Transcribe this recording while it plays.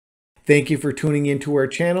Thank you for tuning into our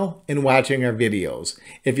channel and watching our videos.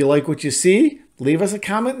 If you like what you see, leave us a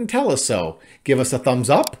comment and tell us so. Give us a thumbs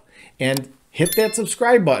up and hit that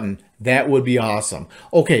subscribe button. That would be awesome.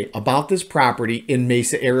 Okay, about this property in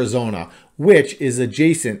Mesa, Arizona, which is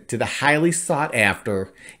adjacent to the highly sought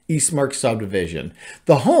after Eastmark subdivision.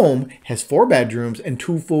 The home has 4 bedrooms and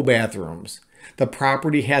 2 full bathrooms. The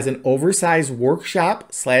property has an oversized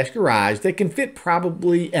workshop/garage that can fit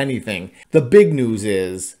probably anything. The big news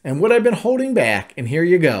is, and what I've been holding back, and here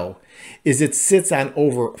you go, is it sits on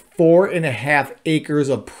over 4.5 acres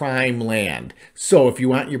of prime land. So if you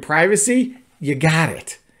want your privacy, you got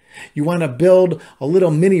it. You want to build a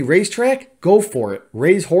little mini racetrack? Go for it.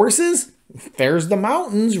 Raise horses? There's the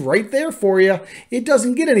mountains right there for you. It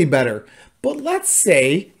doesn't get any better. But let's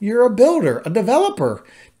say you're a builder, a developer.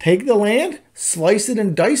 Take the land, slice it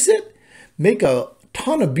and dice it, make a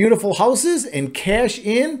ton of beautiful houses and cash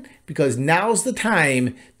in, because now's the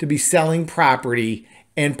time to be selling property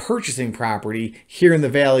and purchasing property here in the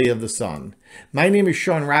Valley of the Sun. My name is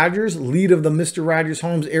Shawn Rogers, lead of the Mr. Rogers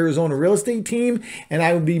Homes Arizona real estate team, and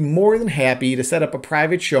I would be more than happy to set up a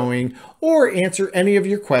private showing or answer any of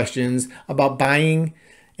your questions about buying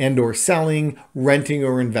and or selling, renting,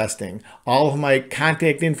 or investing. All of my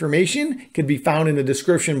contact information can be found in the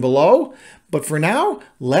description below. But for now,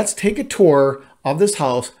 let's take a tour of this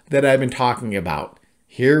house that I've been talking about.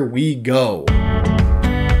 Here we go.